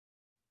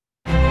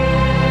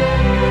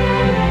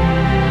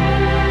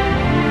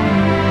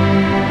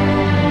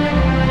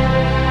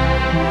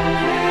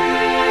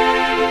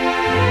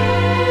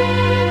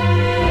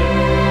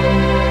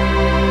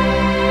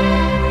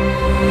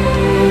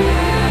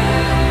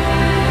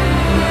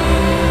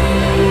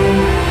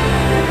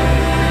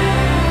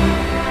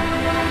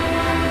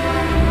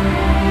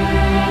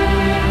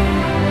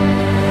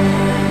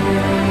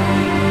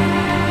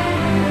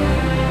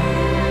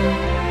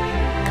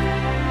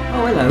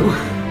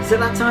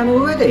time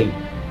already.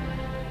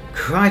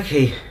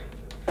 Crikey.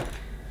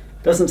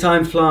 Doesn't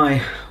time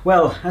fly?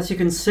 Well, as you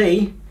can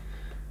see,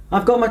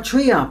 I've got my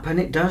tree up and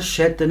it does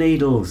shed the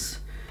needles.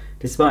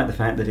 Despite the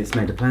fact that it's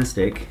made of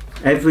plastic.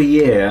 Every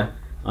year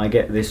I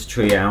get this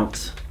tree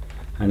out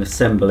and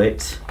assemble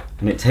it,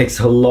 and it takes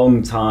a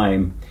long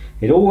time.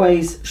 It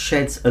always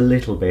sheds a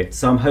little bit,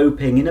 so I'm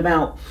hoping in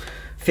about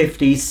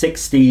 50,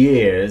 60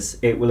 years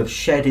it will have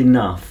shed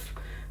enough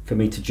for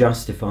me to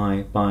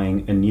justify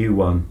buying a new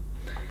one.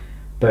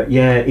 But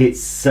yeah,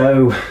 it's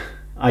so...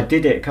 I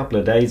did it a couple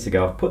of days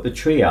ago. I've put the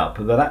tree up,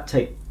 but that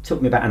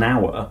took me about an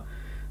hour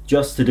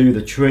just to do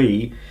the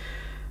tree,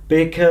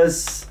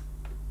 because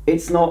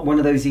it's not one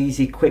of those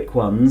easy quick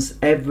ones.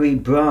 Every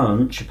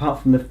branch,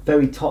 apart from the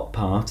very top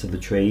part of the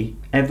tree,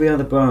 every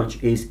other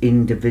branch is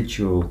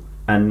individual,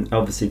 and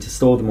obviously to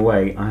store them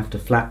away I have to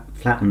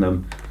flatten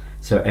them,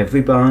 so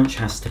every branch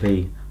has to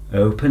be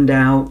opened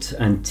out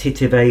and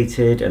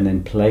titivated and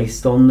then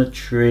placed on the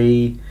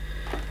tree.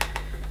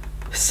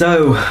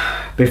 So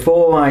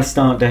before I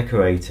start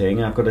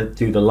decorating, I've got to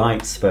do the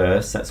lights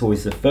first. That's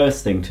always the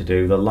first thing to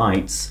do, the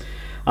lights.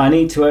 I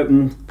need to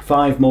open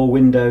 5 more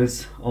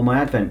windows on my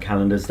advent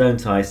calendars,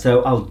 don't I?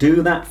 So I'll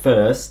do that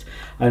first,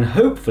 and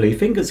hopefully,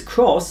 fingers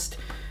crossed,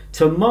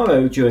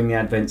 tomorrow during the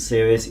advent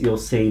series you'll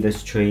see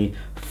this tree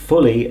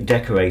fully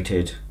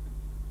decorated.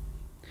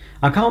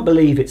 I can't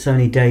believe it's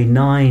only day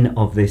 9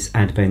 of this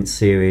advent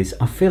series.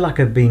 I feel like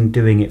I've been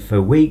doing it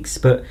for weeks,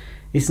 but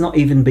it's not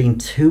even been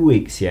 2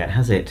 weeks yet,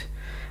 has it?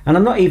 And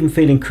I'm not even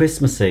feeling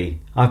Christmassy.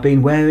 I've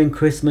been wearing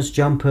Christmas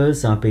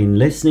jumpers, I've been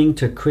listening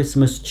to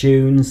Christmas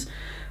tunes,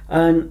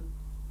 and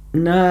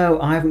no,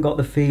 I haven't got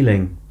the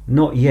feeling.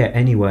 Not yet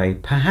anyway.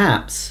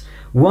 Perhaps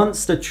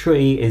once the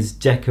tree is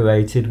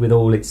decorated with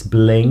all its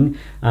bling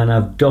and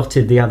I've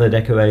dotted the other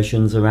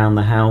decorations around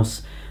the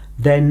house,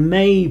 then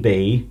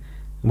maybe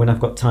when I've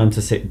got time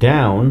to sit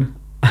down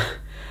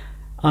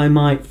I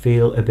might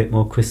feel a bit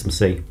more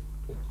Christmassy.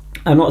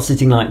 I'm not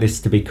sitting like this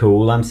to be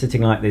cool. I'm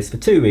sitting like this for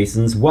 2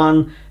 reasons.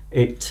 One,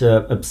 it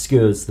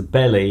obscures the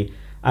belly,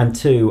 and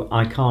 2,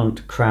 I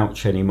can't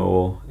crouch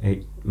anymore.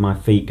 My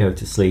feet go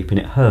to sleep and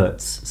it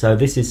hurts. So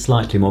this is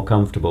slightly more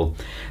comfortable.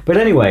 But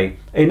anyway,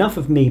 enough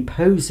of me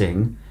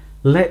posing.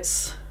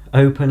 Let's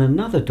open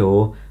another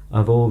door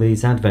of all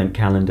these advent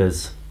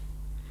calendars.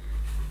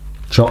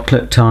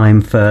 Chocolate time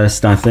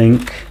first, I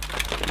think.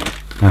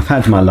 I've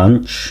had my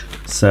lunch,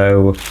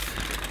 so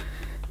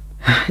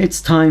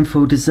it's time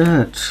for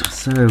dessert.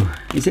 So,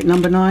 is it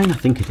number 9? I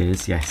think it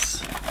is,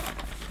 yes.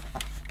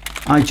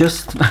 I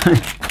just,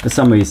 for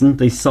some reason,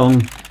 the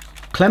song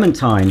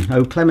Clementine,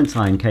 Oh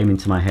Clementine, came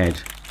into my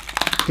head.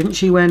 Didn't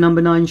she wear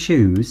number 9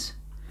 shoes?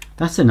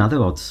 That's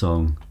another odd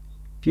song,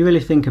 if you really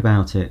think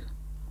about it.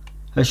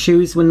 Her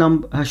shoes were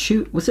her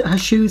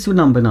shoes were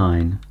number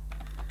 9?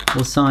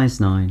 Or size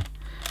 9?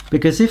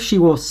 Because if she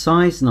wore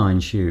size 9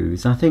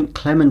 shoes, I think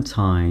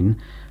Clementine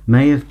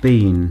may have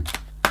been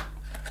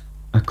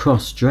a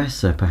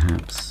cross-dresser,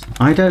 perhaps.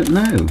 I don't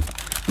know.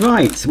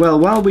 Right, well,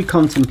 while we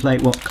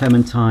contemplate what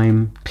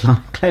Clementine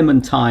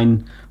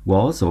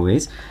was or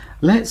is,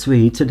 let's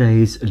read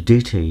today's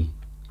ditty.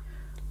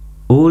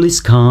 All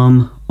is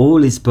calm,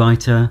 all is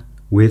brighter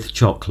with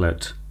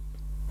chocolate.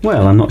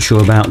 Well, I'm not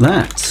sure about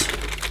that.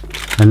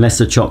 Unless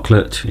the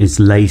chocolate is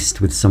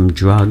laced with some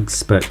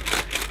drugs, but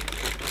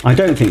I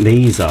don't think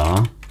these are.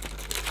 I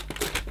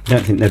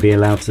don't think they'd be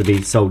allowed to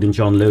be sold in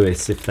John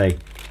Lewis if they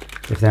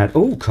had...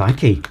 Oh,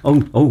 crikey.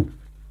 Oh,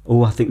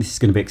 I think this is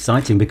going to be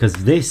exciting, because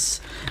this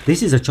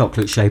is a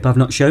chocolate shape I've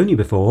not shown you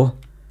before.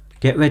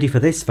 Get ready for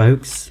this,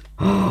 folks.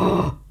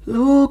 Oh,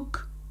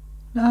 look.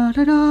 Da,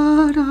 da,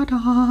 da, da,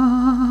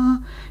 da.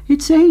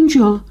 It's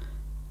Angel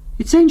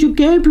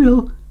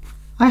Gabriel.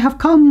 I have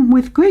come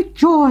with great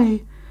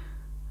joy.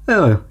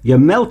 Oh, you're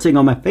melting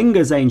on my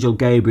fingers, Angel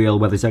Gabriel.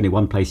 Well, there's only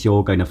one place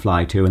you're going to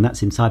fly to, and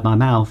that's inside my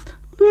mouth.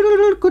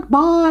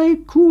 Goodbye,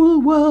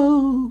 cruel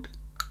world.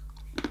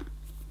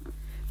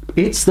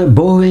 It's the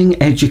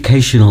boring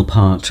educational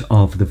part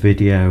of the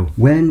video,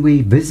 when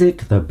we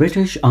visit the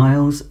British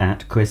Isles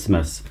at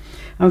Christmas.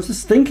 I was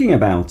just thinking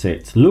about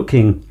it,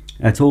 looking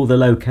at all the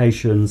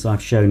locations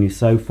I've shown you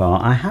so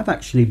far. I have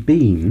actually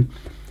been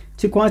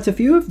to quite a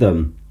few of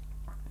them.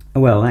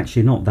 Well,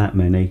 actually not that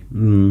many.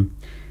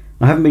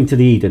 I haven't been to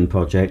the Eden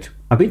Project.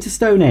 I've been to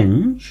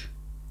Stonehenge.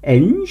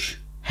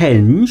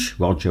 Henge?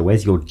 Roger,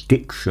 where's your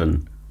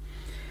diction?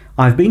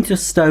 I've been to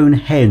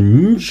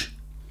Stonehenge.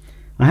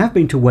 I have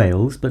been to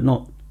Wales, but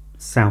not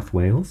South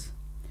Wales.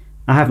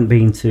 I haven't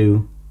been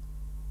to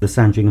the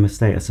Sandringham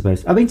Estate, I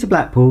suppose. I've been to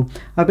Blackpool.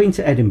 I've been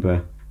to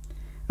Edinburgh.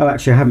 Oh,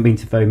 actually, I haven't been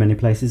to very many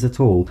places at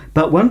all.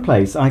 But one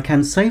place I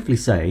can safely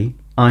say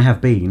I have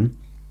been,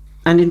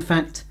 and in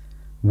fact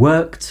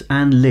worked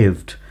and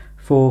lived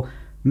for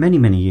many,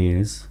 many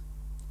years,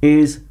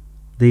 is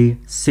the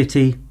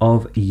city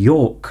of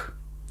York.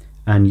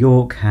 And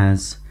York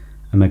has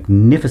a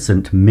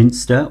magnificent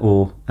minster,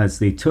 or as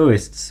the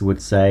tourists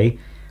would say,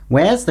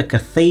 where's the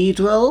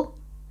cathedral?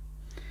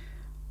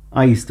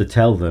 I used to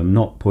tell them,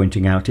 not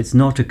pointing out, it's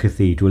not a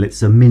cathedral,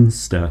 it's a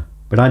minster.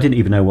 But I didn't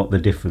even know what the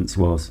difference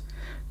was.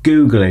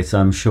 Google it,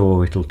 I'm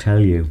sure it'll tell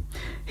you.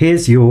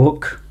 Here's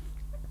York,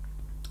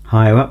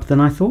 higher up than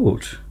I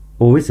thought.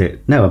 Or is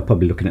it? No, I'm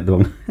probably looking at the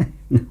wrong.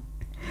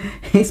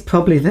 It's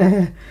probably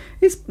there.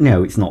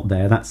 No, it's not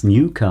there. That's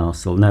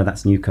Newcastle. No,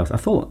 that's Newcastle. I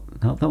thought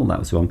that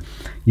was wrong.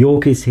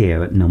 York is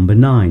here at number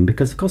 9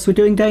 because, of course, we're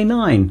doing day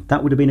 9.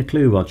 That would have been a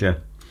clue,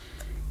 Roger.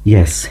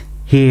 Yes,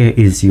 here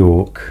is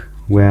York,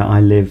 where I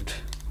lived,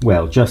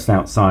 well, just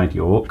outside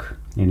York,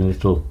 in a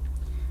little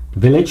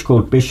village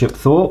called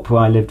Bishopthorpe,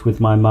 where I lived with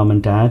my mum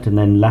and dad, and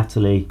then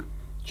latterly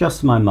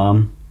just my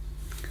mum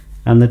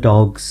and the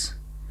dogs,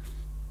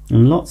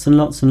 and lots and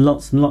lots and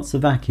lots and lots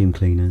of vacuum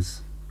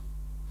cleaners.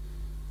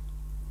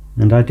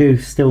 And I do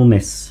still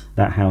miss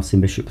that house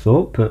in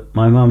Bishopthorpe, but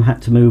my mum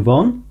had to move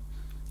on.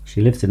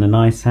 She lives in a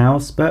nice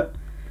house, but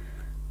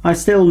I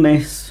still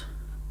miss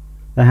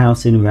the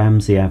house in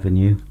Ramsey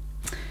Avenue.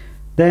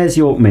 There's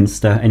York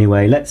Minster.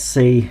 Anyway, let's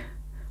see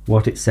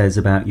what it says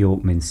about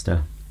York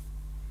Minster.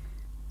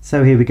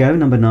 So here we go,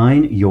 number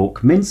 9,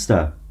 York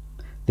Minster.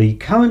 The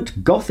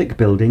current Gothic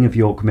building of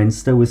York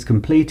Minster was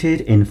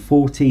completed in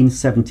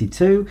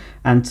 1472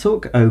 and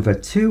took over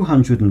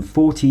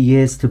 240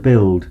 years to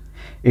build.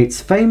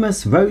 Its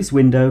famous rose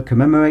window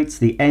commemorates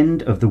the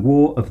end of the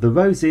War of the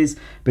Roses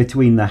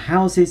between the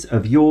houses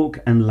of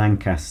York and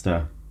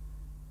Lancaster.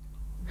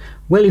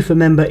 Well, if you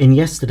remember in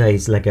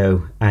yesterday's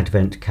Lego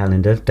Advent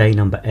Calendar, day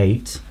number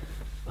 8,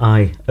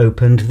 I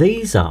opened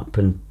these up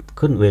and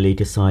couldn't really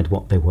decide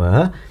what they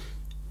were.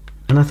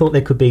 And I thought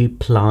they could be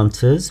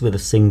planters with a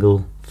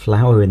single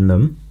flower in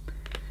them.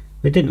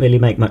 It didn't really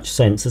make much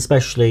sense,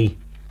 especially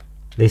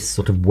this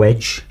sort of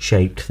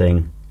wedge-shaped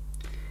thing.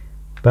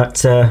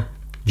 But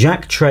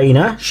Jack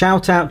Trainer,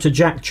 shout out to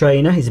Jack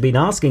Trainer. He's been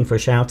asking for a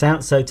shout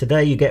out, so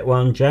today you get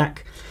one,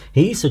 Jack.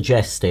 He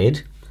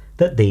suggested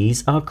that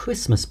these are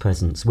Christmas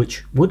presents,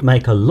 which would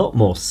make a lot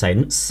more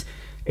sense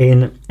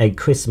in a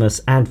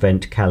Christmas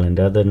Advent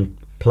calendar than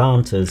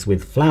planters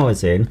with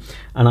flowers in.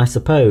 And I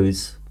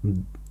suppose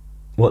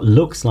what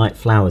looks like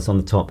flowers on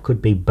the top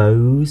could be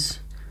bows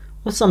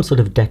or some sort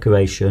of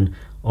decoration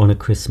on a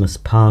Christmas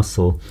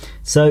parcel.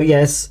 So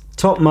yes,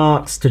 top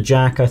marks to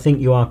Jack. I think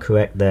you are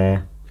correct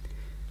there.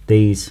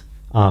 These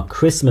are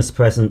Christmas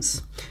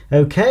presents.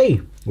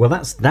 Okay, well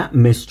that's that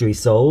mystery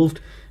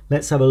solved.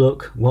 Let's have a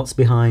look what's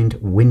behind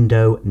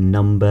window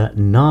number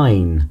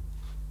 9.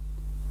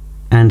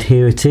 And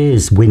here it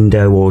is,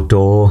 window or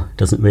door,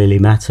 doesn't really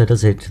matter,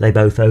 does it? They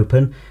both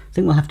open. I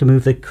think we'll have to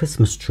move the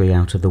Christmas tree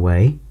out of the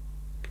way.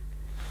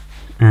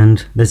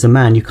 And there's a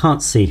man, you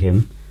can't see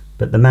him,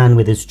 but the man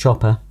with his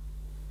chopper,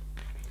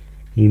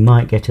 he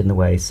might get in the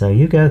way, so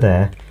you go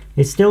there.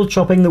 He's still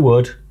chopping the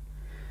wood,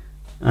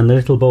 and the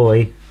little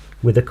boy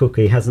with the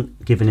cookie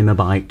hasn't given him a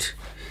bite.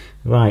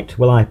 Right,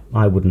 well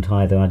I wouldn't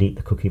either, I'd eat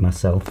the cookie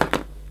myself.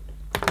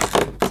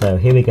 So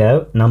here we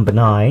go, number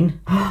 9.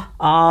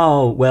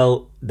 Oh,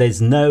 well,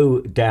 there's no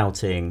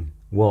doubting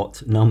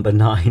what number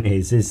 9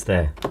 is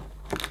there?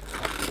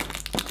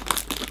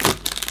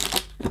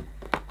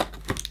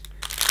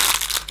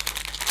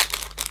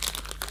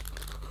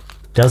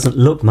 Doesn't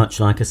look much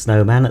like a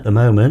snowman at the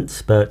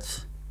moment,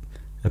 but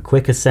a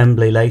quick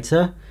assembly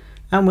later,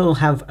 and we'll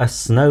have a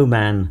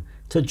snowman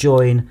to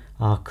join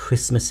our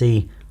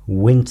Christmassy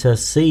winter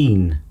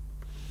scene.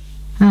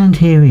 And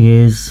here he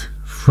is,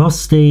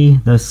 Frosty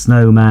the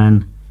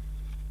Snowman,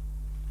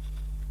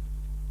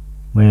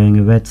 wearing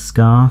a red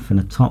scarf and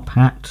a top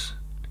hat,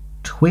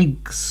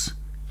 twigs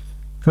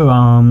for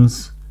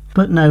arms,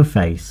 but no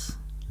face.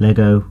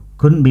 Lego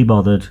couldn't be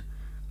bothered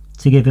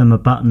to give him a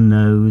button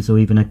nose or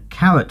even a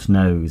carrot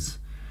nose,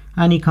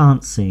 and he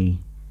can't see,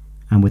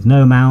 and with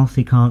no mouth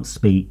he can't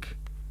speak.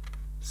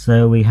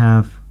 So we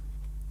have,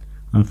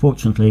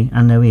 unfortunately,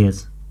 and no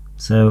ears.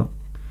 So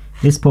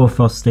this poor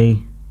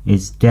Frosty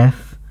is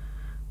deaf,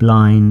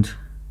 blind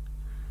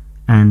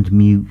and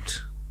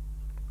mute,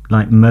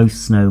 like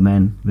most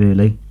snowmen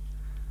really,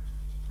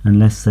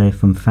 unless they're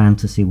from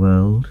Fantasy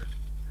World.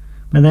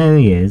 But there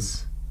he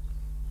is,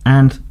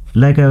 and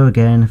Lego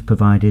again have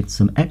provided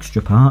some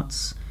extra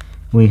parts.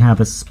 We have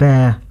a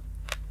spare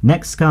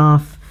neck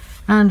scarf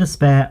and a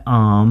spare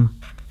arm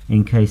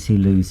in case he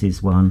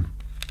loses one.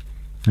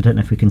 I don't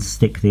know if we can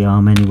stick the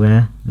arm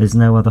anywhere. There's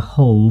no other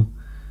hole.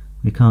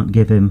 We can't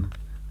give him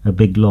a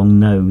big long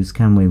nose,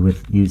 can we,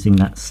 with using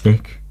that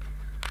stick?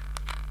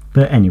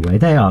 But anyway,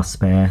 they are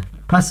spare.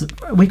 Plus,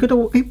 we could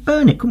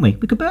burn it, couldn't we?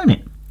 We could burn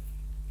it.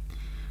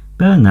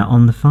 Burn that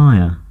on the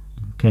fire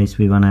in case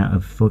we run out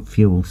of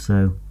fuel.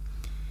 So,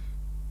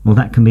 well,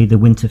 that can be the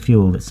winter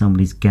fuel that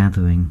somebody's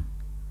gathering.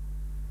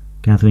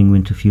 Gathering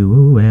winter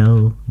fuel.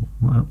 Oh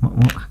well,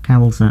 what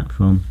carol's that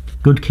from?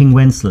 Good King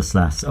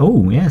Wenceslas.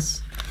 Oh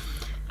yes,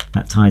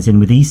 that ties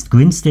in with East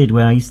Grinstead,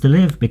 where I used to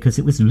live, because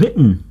it was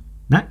written,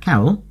 that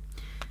carol.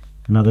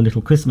 Another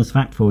little Christmas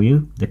fact for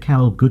you: the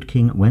carol Good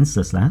King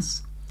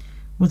Wenceslas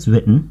was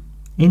written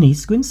in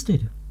East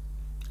Grinstead.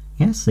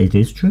 Yes, it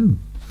is true.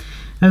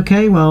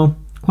 Okay, well,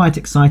 quite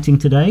exciting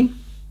today.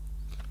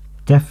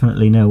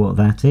 Definitely know what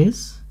that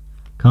is.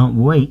 Can't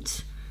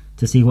wait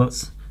to see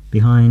what's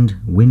behind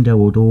window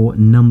or door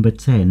number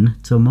 10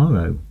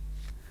 tomorrow.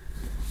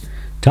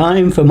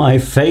 Time for my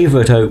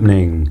favourite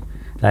opening,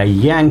 the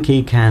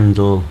Yankee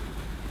Candle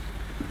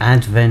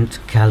Advent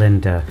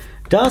Calendar.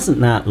 Doesn't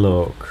that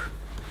look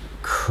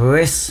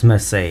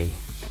Christmassy?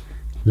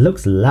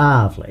 Looks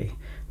lovely.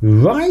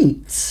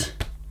 Right.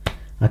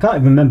 I can't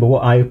even remember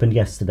what I opened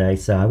yesterday,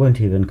 so I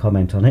won't even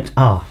comment on it.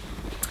 Ah,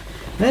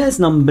 there's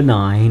number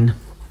 9,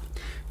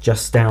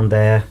 just down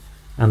there,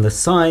 and the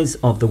size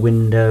of the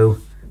window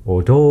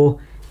or door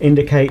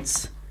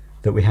indicates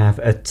that we have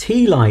a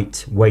tea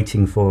light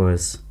waiting for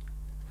us.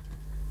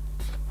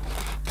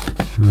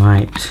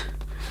 Right,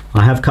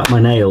 I have cut my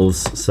nails,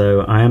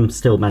 so I am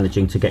still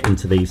managing to get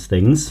into these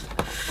things.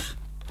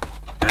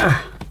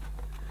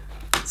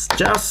 It's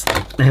just,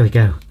 there we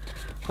go.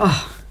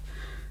 Oh,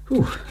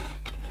 whew.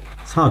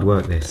 It's hard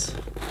work, this.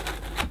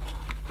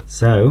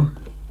 So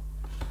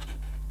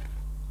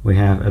we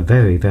have a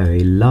very,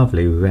 very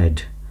lovely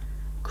red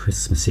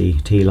Christmassy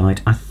tea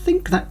light. I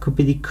think that could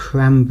be the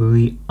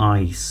cranberry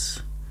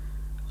ice.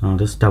 I'll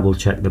just double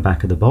check the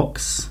back of the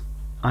box.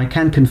 I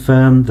can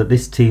confirm that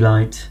this tea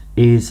light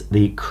is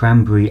the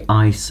cranberry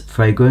ice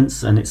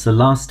fragrance, and it's the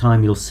last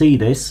time you'll see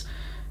this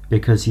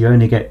because you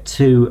only get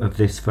 2 of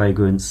this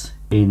fragrance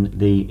in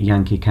the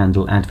Yankee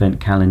Candle Advent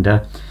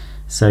Calendar.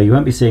 So you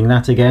won't be seeing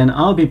that again.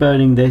 I'll be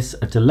burning this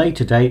at a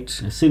later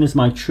date. As soon as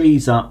my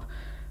tree's up,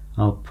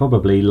 I'll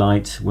probably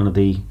light one of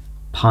the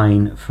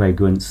pine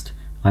fragranced,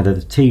 either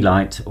the tea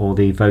light or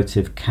the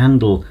votive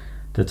candle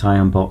that I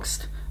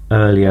unboxed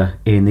earlier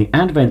in the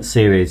Advent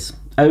series.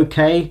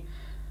 Okay,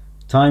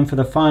 time for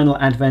the final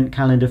Advent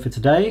calendar for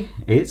today.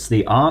 It's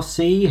the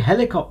RC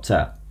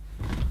helicopter.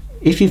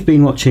 If you've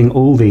been watching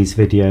all these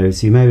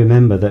videos, you may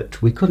remember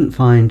that we couldn't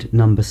find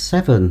number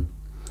 7.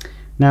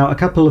 Now, a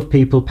couple of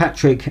people,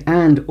 Patrick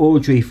and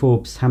Audrey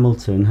Forbes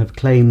Hamilton, have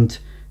claimed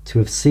to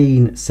have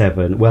seen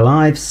 7. Well,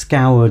 I've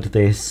scoured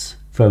this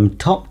from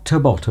top to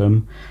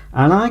bottom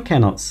and I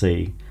cannot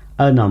see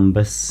a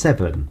number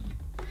 7.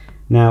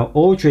 Now,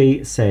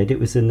 Audrey said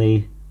it was in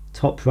the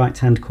top right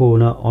hand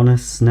corner on a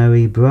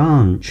snowy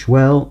branch.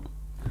 Well,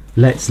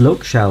 let's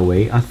look, shall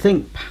we? I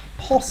think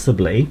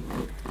possibly,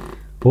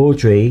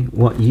 Audrey,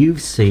 what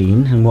you've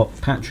seen and what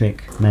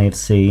Patrick may have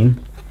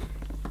seen,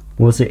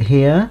 was it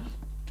here?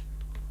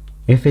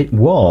 If it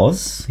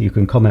was, you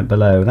can comment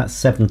below. That's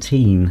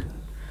 17,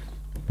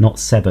 not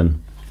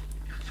 7.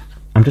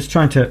 I'm just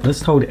trying to,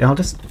 let's hold it, I'll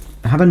just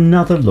have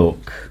another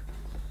look.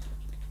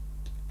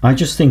 I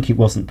just think it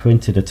wasn't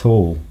printed at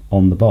all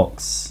on the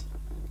box.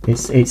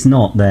 It's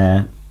not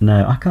there.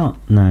 No, I can't,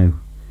 no.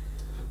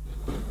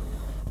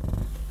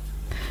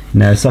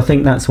 No, so I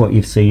think that's what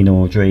you've seen,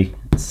 Audrey.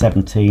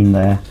 17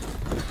 there.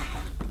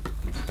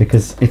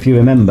 Because if you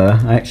remember,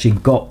 I actually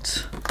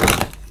got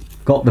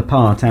the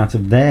part out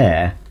of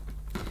there.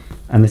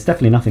 And there's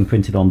definitely nothing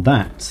printed on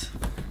that.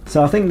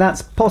 So I think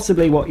that's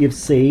possibly what you've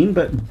seen,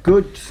 but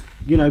good,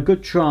 you know,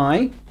 good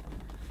try.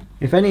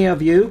 If any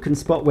of you can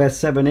spot where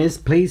 7 is,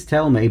 please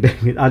tell me.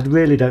 I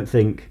really don't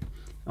think,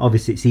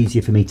 obviously it's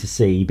easier for me to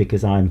see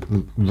because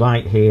I'm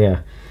right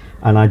here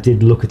and I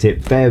did look at it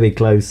very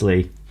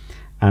closely,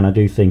 and I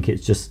do think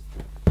it's just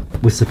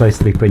was supposed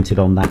to be printed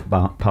on that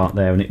part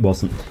there and it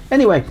wasn't.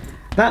 Anyway,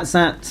 that's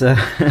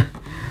that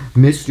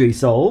mystery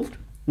solved.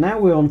 Now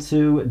we're on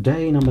to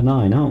day number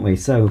 9, aren't we?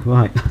 So,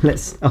 right,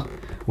 let's... Oh,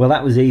 well,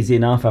 that was easy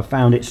enough. I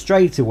found it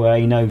straight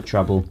away, no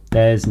trouble.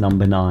 There's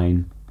number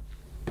 9.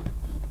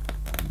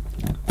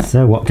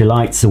 So, what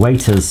delights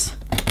await us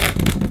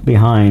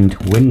behind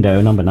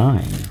window number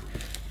 9?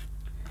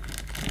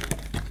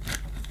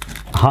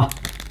 Aha!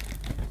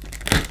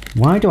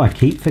 Why do I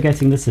keep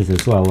forgetting the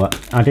scissors? Well,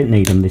 I didn't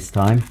need them this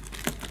time.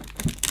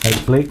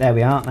 Hopefully, there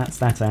we are. That's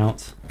that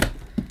out.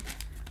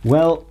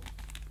 Well,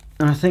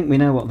 I think we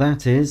know what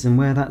that is and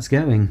where that's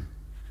going.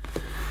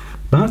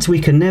 But we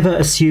can never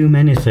assume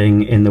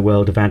anything in the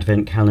world of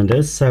Advent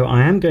calendars, so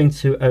I am going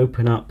to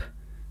open up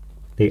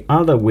the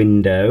other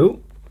window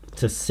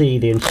to see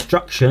the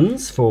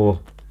instructions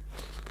for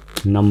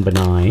number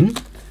 9.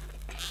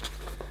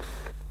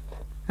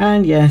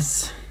 And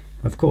yes,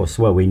 of course,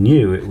 well, we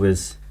knew it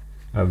was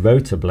a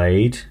rotor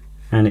blade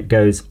and it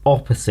goes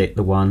opposite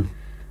the one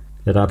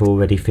that I've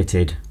already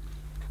fitted.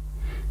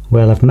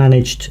 Well, I've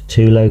managed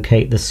to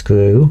locate the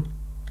screw.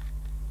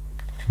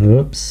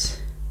 Oops.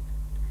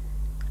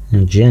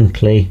 And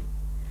gently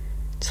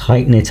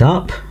tighten it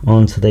up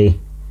onto the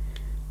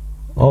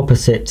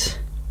opposite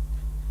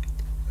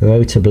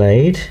rotor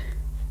blade.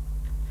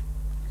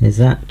 Is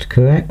that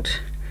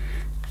correct?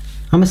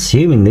 I'm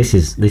assuming this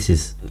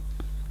is,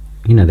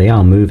 you know, they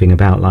are moving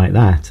about like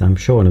that. I'm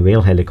sure on a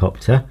real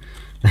helicopter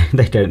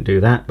they don't do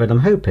that, but I'm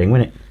hoping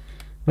when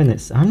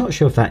it's, I'm not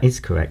sure if that is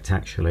correct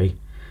actually.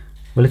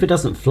 Well, if it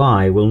doesn't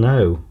fly, we'll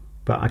know,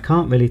 but I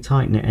can't really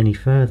tighten it any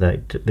further.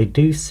 They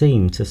do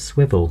seem to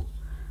swivel.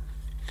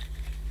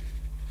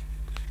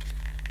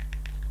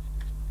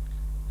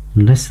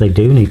 Unless they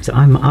do need to,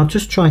 I'll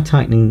just try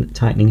tightening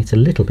it a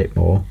little bit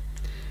more.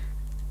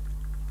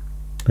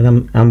 But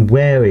I'm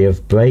wary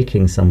of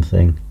breaking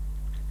something.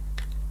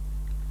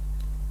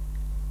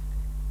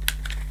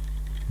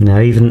 Now,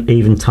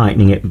 even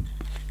tightening it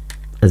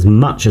as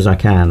much as I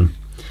can,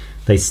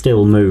 they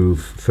still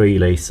move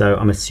freely, so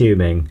I'm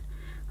assuming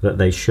that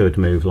they should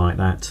move like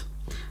that.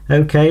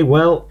 Okay,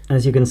 well,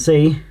 as you can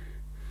see,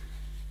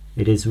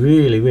 it is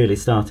really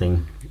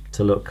starting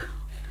to look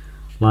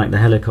like the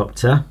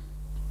helicopter.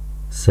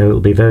 So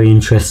it'll be very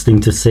interesting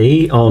to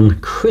see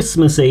on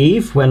Christmas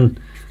Eve, when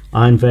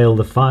I unveil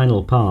the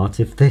final part,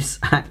 if this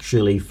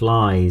actually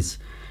flies.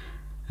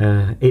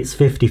 It's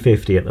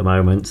 50-50 at the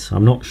moment,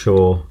 I'm not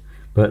sure,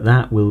 but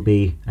that will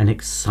be an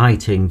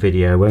exciting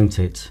video, won't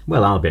it?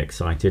 Well, I'll be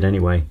excited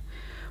anyway.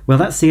 Well,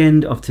 that's the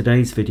end of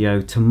today's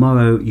video.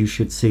 Tomorrow you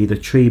should see the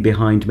tree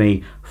behind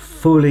me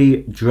fully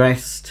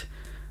dressed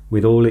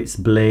with all its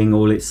bling,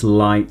 all its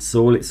lights,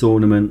 all its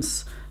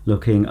ornaments,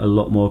 looking a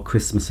lot more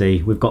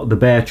Christmassy. We've got the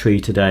bear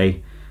tree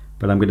today,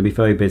 but I'm going to be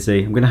very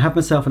busy. I'm going to have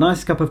myself a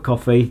nice cup of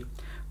coffee,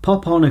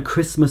 pop on a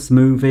Christmas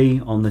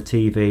movie on the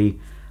TV,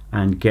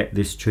 and get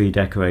this tree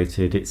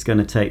decorated. It's going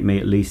to take me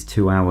at least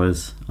 2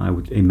 hours, I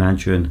would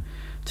imagine,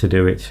 to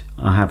do it.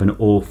 I have an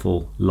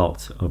awful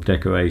lot of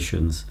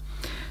decorations.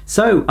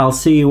 So I'll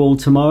see you all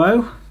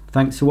tomorrow.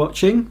 Thanks for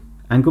watching,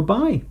 and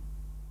goodbye.